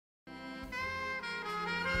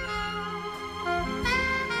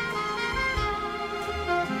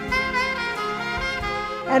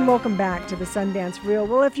And welcome back to the Sundance Reel.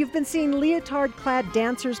 Well, if you've been seeing leotard-clad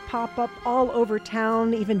dancers pop up all over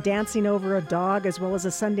town, even dancing over a dog, as well as a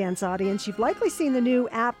Sundance audience, you've likely seen the new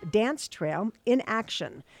app Dance Trail in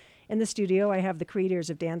action. In the studio, I have the creators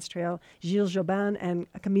of Dance Trail, Giles Jobin and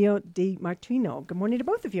Camilo De Martino. Good morning to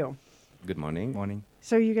both of you. Good morning. Morning.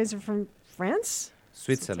 So you guys are from France?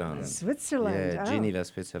 Switzerland. Switzerland. Yeah, Geneva,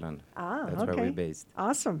 Switzerland. That's okay. where we're based.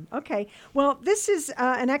 Awesome. Okay. Well, this is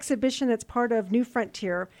an exhibition that's part of New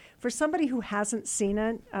Frontier. For somebody who hasn't seen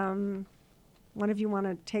it, one of you want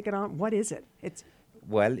to take it on? What is it? It's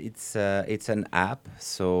an app,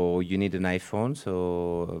 so you need an iPhone,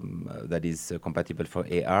 so that is compatible for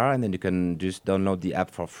AR, and then you can just download the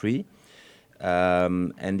app for free.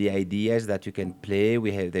 And the idea is that you can play.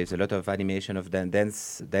 There's a lot of animation of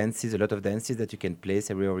dances, a lot of dances that you can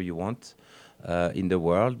place everywhere you want in the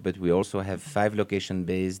world. But we also have 5 location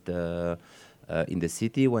based in the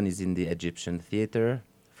city. One is in the Egyptian theater,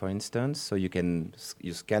 for instance. So you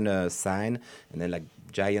scan a sign, and then like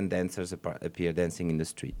giant dancers appear dancing in the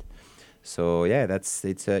street. So yeah,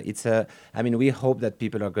 I mean, we hope that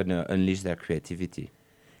people are gonna unleash their creativity.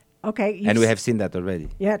 Okay. And we have seen that already.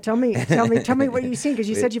 Yeah, tell me what you've seen, because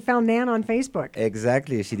you said you found Nan on Facebook.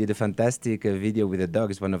 Exactly. She did a fantastic video with a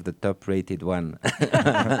dog. It's one of the top rated one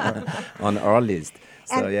on our list.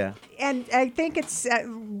 So, yeah. And I think it's,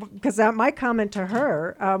 because my comment to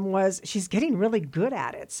her was she's getting really good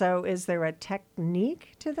at it. So is there a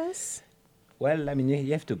technique to this? Well, I mean,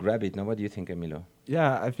 you have to grab it. Now, what do you think, Camilo?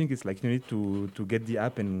 Yeah, I think it's like you need to get the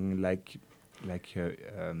app and how to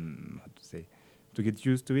say, to get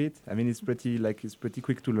used to it. I mean, it's pretty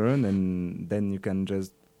quick to learn, and then you can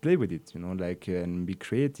just play with it, and be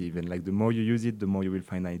creative. And like the more you use it, the more you will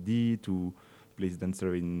find idea to place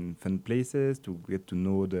dancer in fun places, to get to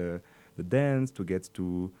know the dance, to get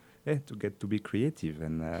to be creative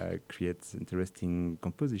and create interesting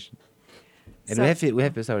composition. And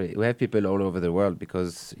we have people all over the world,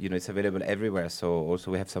 because it's available everywhere. So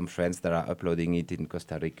also we have some friends that are uploading it in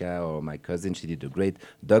Costa Rica, or my cousin, she did a great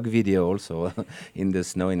dog video also in the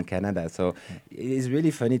snow in Canada. So it is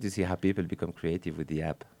really funny to see how people become creative with the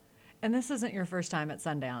app. And this isn't your first time at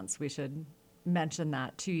Sundance. We should mention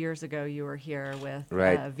that 2 years ago you were here with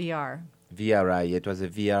VR. VRI, it was a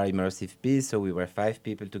VR immersive piece. So we were 5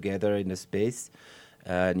 people together in a space,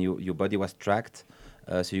 and your body was tracked.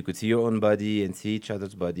 So you could see your own body and see each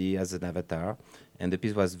other's body as an avatar. And the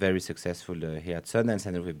piece was very successful here at Sundance,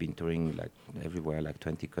 and we've been touring like everywhere, like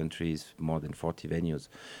 20 countries, more than 40 venues.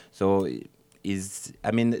 So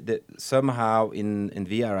somehow in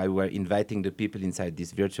VR, we're inviting the people inside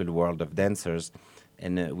this virtual world of dancers,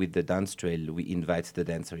 and with the Dance Trail, we invite the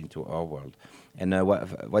dancer into our world. And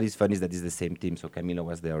what is fun is that it's the same team. So Camilo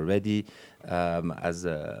was there already as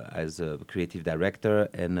a creative director,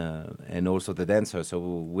 and also the dancer. So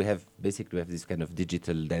we have this kind of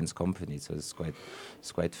digital dance company. So it's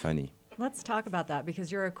quite funny. Let's talk about that,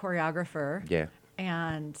 because you're a choreographer. Yeah.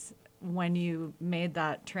 And when you made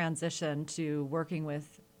that transition to working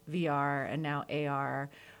with VR and now AR,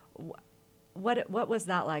 what was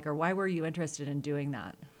that like, or why were you interested in doing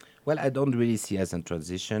that? Well, I don't really see as a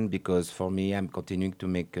transition, because for me, I'm continuing to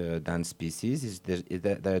make dance pieces.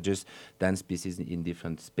 There are just dance pieces in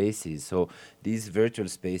different spaces. So these virtual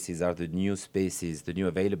spaces are the new spaces, the new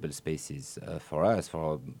available spaces for us,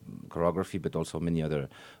 for choreography, but also many other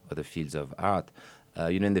fields of art.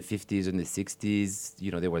 In the 50s and the 60s,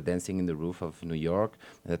 they were dancing in the roof of New York.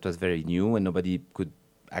 And that was very new, and nobody could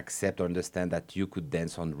accept or understand that you could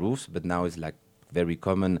dance on roofs. But now it's like very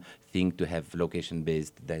common thing to have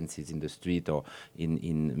location-based dances in the street or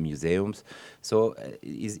in museums. So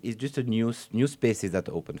it's just a new spaces that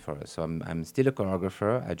open for us. So I'm still a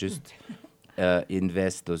choreographer. I just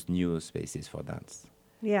invest those new spaces for dance.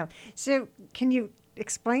 Yeah. So can you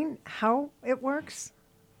explain how it works?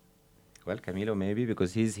 Well, Camilo, maybe,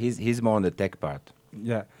 because he's more on the tech part.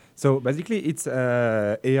 Yeah. So basically, it's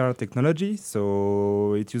AR technology.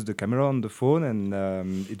 So it uses the camera on the phone, and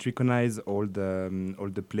it recognizes all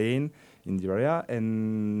the plane in the area.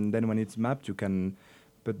 And then when it's mapped, you can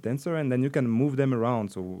put dancer, and then you can move them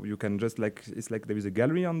around. So you can just it's like there is a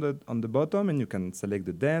gallery on the bottom, and you can select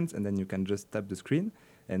the dance, and then you can just tap the screen,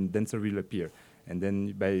 and dancer will appear. And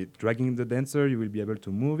then by dragging the dancer, you will be able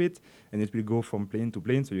to move it, and it will go from plane to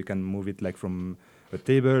plane. So you can move it like from a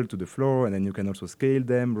table to the floor, and then you can also scale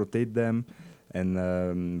them, rotate them,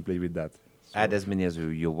 and play with that. So add as many as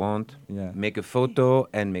you want. Yeah. Make a photo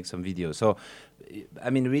and make some videos. So, I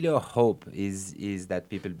mean, really our hope is that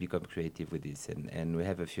people become creative with this, and we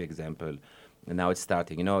have a few examples. And now it's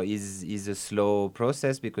starting. It's a slow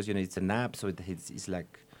process because it's an app, so it's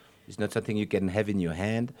like it's not something you can have in your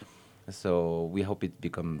hand. So we hope it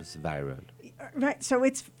becomes viral. Right. So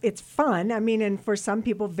it's fun. I mean, and for some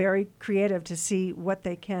people, very creative to see what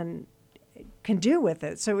they can do with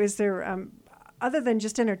it. So is there, other than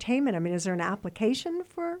just entertainment, I mean, is there an application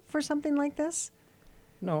for something like this?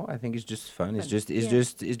 No, I think it's just fun. It's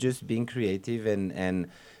Yeah. just being creative and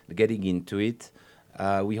getting into it.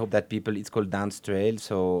 We hope that people. It's called Dance Trail,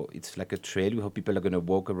 so it's like a trail. We hope people are going to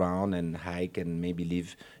walk around and hike and maybe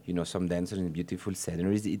live, some dancers in beautiful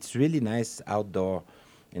sceneries. It's really nice outdoor.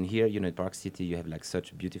 And here, in Park City, you have like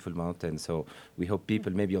such beautiful mountains. So we hope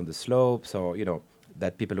people maybe on the slopes or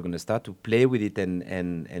that people are going to start to play with it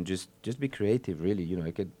and just be creative. Really,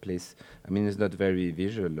 I can place. I mean, it's not very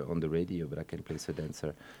visual on the radio, but I can place a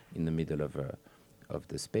dancer in the middle of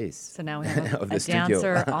the space. So now we have of a the studio.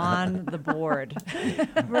 dancer on the board.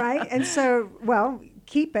 Right. And so, well,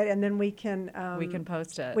 keep it, and then we can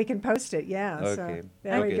post it. We can post it. Yeah. Okay. So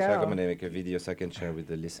there we So go. I'm going to make a video so I can share with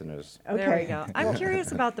the listeners. Okay. There we go. I'm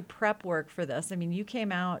curious about the prep work for this. I mean, you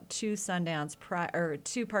came out to Sundance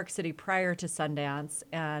to Park City prior to Sundance,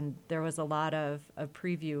 and there was a lot of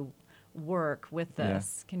preview work with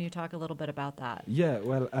this. Can you talk a little bit about that? Yeah,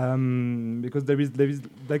 well, because there is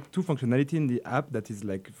like two functionality in the app that is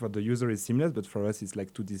like for the user is seamless, but for us it's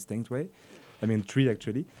like two distinct way. I mean, three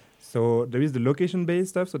actually. So there is the location-based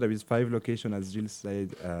stuff. So there is 5 locations, as Gilles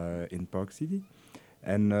said, in Park City,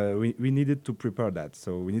 and we needed to prepare that.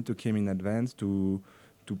 So we need to come in advance to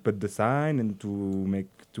put the sign and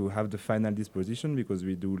to have the final disposition, because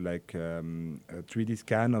we do like a 3D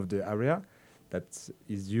scan of the area that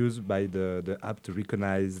is used by the app to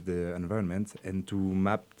recognize the environment and to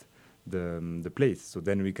map the place. So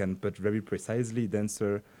then we can put very precisely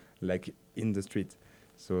dancer like in the street.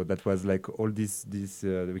 So that was like all this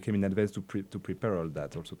we came in advance to prepare all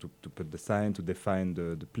that, also to put the sign, to define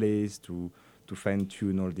the place, to fine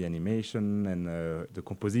tune all the animation and the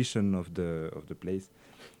composition of the place.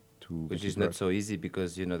 Which is not so easy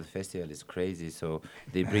because the festival is crazy, so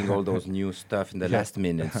they bring all those new stuff in the last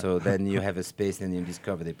minute. So then you have a space, and you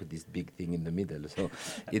discover they put this big thing in the middle. So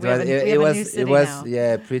it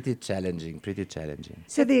was pretty challenging.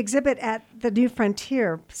 So the exhibit at the New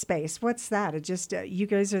Frontier space, what's that? It just you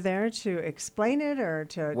guys are there to explain it or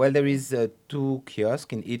to? Well, there is 2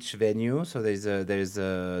 kiosks in each venue. So there is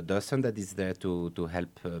a Dawson that is there to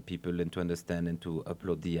help people and to understand and to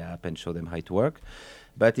upload the app and show them how it works.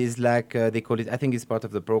 But it's like they call it. I think it's part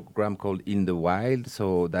of the program called In the Wild.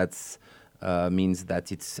 So that's means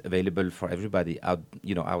that it's available for everybody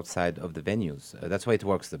outside of the venues. That's why it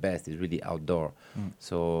works the best. It's really outdoor.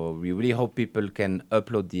 So we really hope people can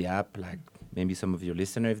upload the app. Like maybe some of your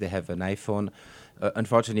listeners, if they have an iPhone.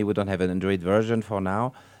 Unfortunately, we don't have an Android version for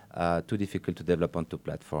now. Too difficult to develop onto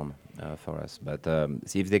platform for us. But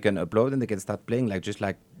see if they can upload and they can start playing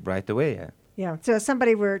like right away. Yeah. So if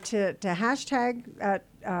somebody were to hashtag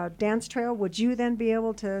Dance Trail, would you then be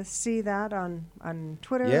able to see that on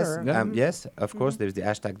Twitter? Yes, or? yes, of course. There's the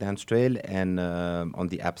hashtag Dance Trail, and on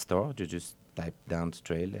the App Store, you just type Dance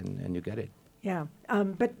Trail and you get it. Yeah,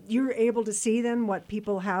 but you're able to see then what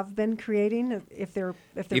people have been creating if they're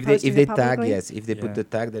posting if they it publicly? tag, yes, if they put the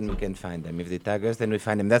tag, then we can find them. If they tag us, then we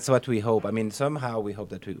find them. That's what we hope. I mean, somehow we hope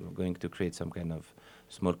that we're going to create some kind of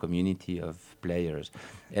small community of players,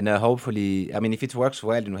 and hopefully, I mean, if it works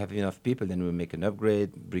well and we have enough people, then we'll make an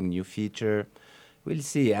upgrade, bring new feature. We'll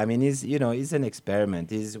see. I mean, it's an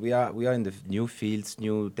experiment. We are in the new fields,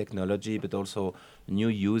 new technology, but also new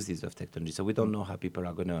uses of technology. So we don't know how people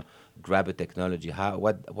are going to grab a technology.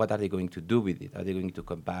 What are they going to do with it? Are they going to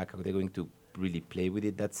come back? Are they going to really play with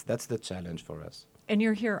it? That's the challenge for us. And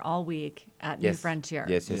you're here all week at New Frontier.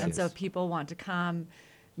 Yes. And so people want to come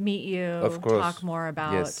meet you, of course. talk more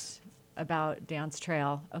about Dance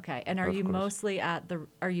Trail. Okay. And are you mostly at the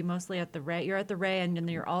Ray? You're at the Ray, and then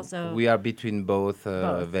you're also... We are between both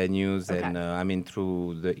venues, okay. and I mean,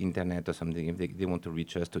 through the internet or something. If they want to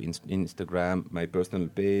reach us to Instagram, my personal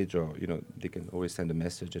page, or, they can always send a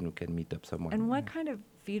message and we can meet up somewhere. And what kind of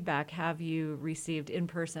feedback have you received in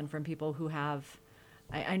person from people who have...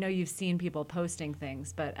 I know you've seen people posting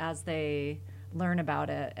things, but as they learn about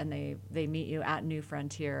it and they meet you at New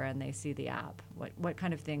Frontier and they see the app, what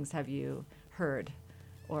kind of things have you heard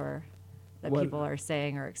or that people are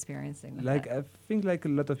saying or experiencing with it? I think like a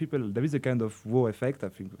lot of people, there is a kind of wow effect, I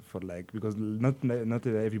think, because not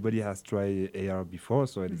everybody has tried AR before,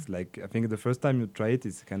 so it's like, I think the first time you try it,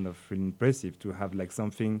 it's kind of really impressive to have like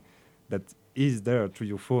something that is there through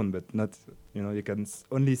your phone, but not, you can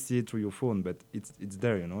only see it through your phone, but it's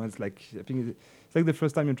there, It's like, I think it's like the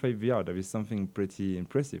first time you try VR, there is something pretty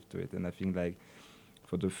impressive to it. And I think like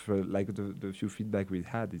for the few feedback we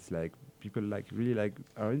had, it's like people really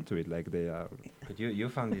are into it. Like they are. But you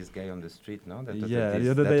found this guy on the street, no? That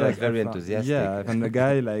The other day was I very found- enthusiastic. Yeah, I found a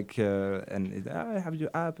guy and I have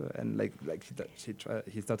your app, and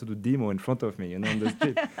he started to demo in front of me, on the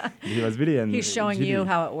street. He was really He's showing you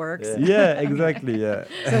how it works. Yeah, exactly.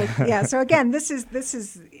 Yeah. So again, this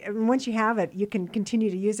is once you have it, you can continue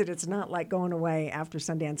to use it. It's not like going away after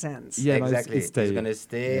Sundance ends. Yeah, no, exactly. it's It's going to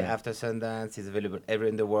stay yeah. after Sundance. It's available everywhere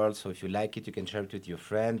in the world. So if you like it, you can share it with your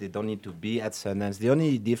friend. They don't need to be at Sundance. The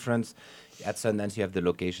only difference at Sundance, you have the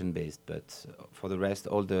location-based, but for the rest,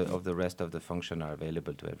 all the rest of the function are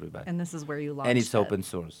available to everybody. And this is where you launched And it's it. open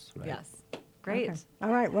source, right? Yes. Great. Okay.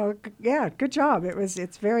 All right. Well, yeah, good job.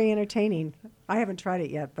 It's very entertaining. I haven't tried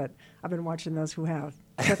it yet, but I've been watching those who have.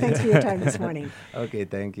 So thanks for your time this morning. Okay,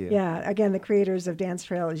 thank you. Yeah, again, the creators of Dance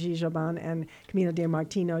Trail, Giles Jobin and Camilo De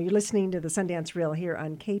Martino. You're listening to the Sundance Reel here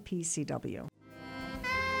on KPCW.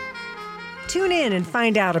 Tune in and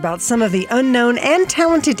find out about some of the unknown and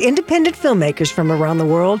talented independent filmmakers from around the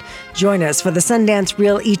world. Join us for the Sundance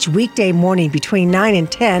Reel each weekday morning between 9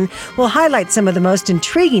 and 10. We'll highlight some of the most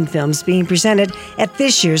intriguing films being presented at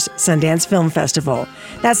this year's Sundance Film Festival.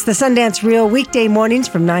 That's the Sundance Reel weekday mornings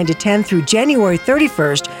from 9 to 10 through January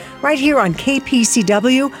 31st, right here on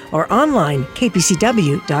KPCW or online,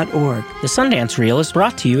 kpcw.org. The Sundance Reel is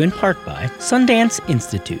brought to you in part by Sundance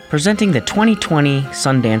Institute, presenting the 2020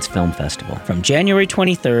 Sundance Film Festival from January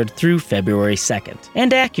 23rd through February 2nd.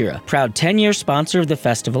 And Acura, proud 10-year sponsor of the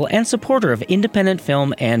festival and supporter of independent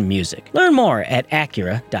film and music. Learn more at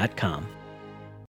acura.com.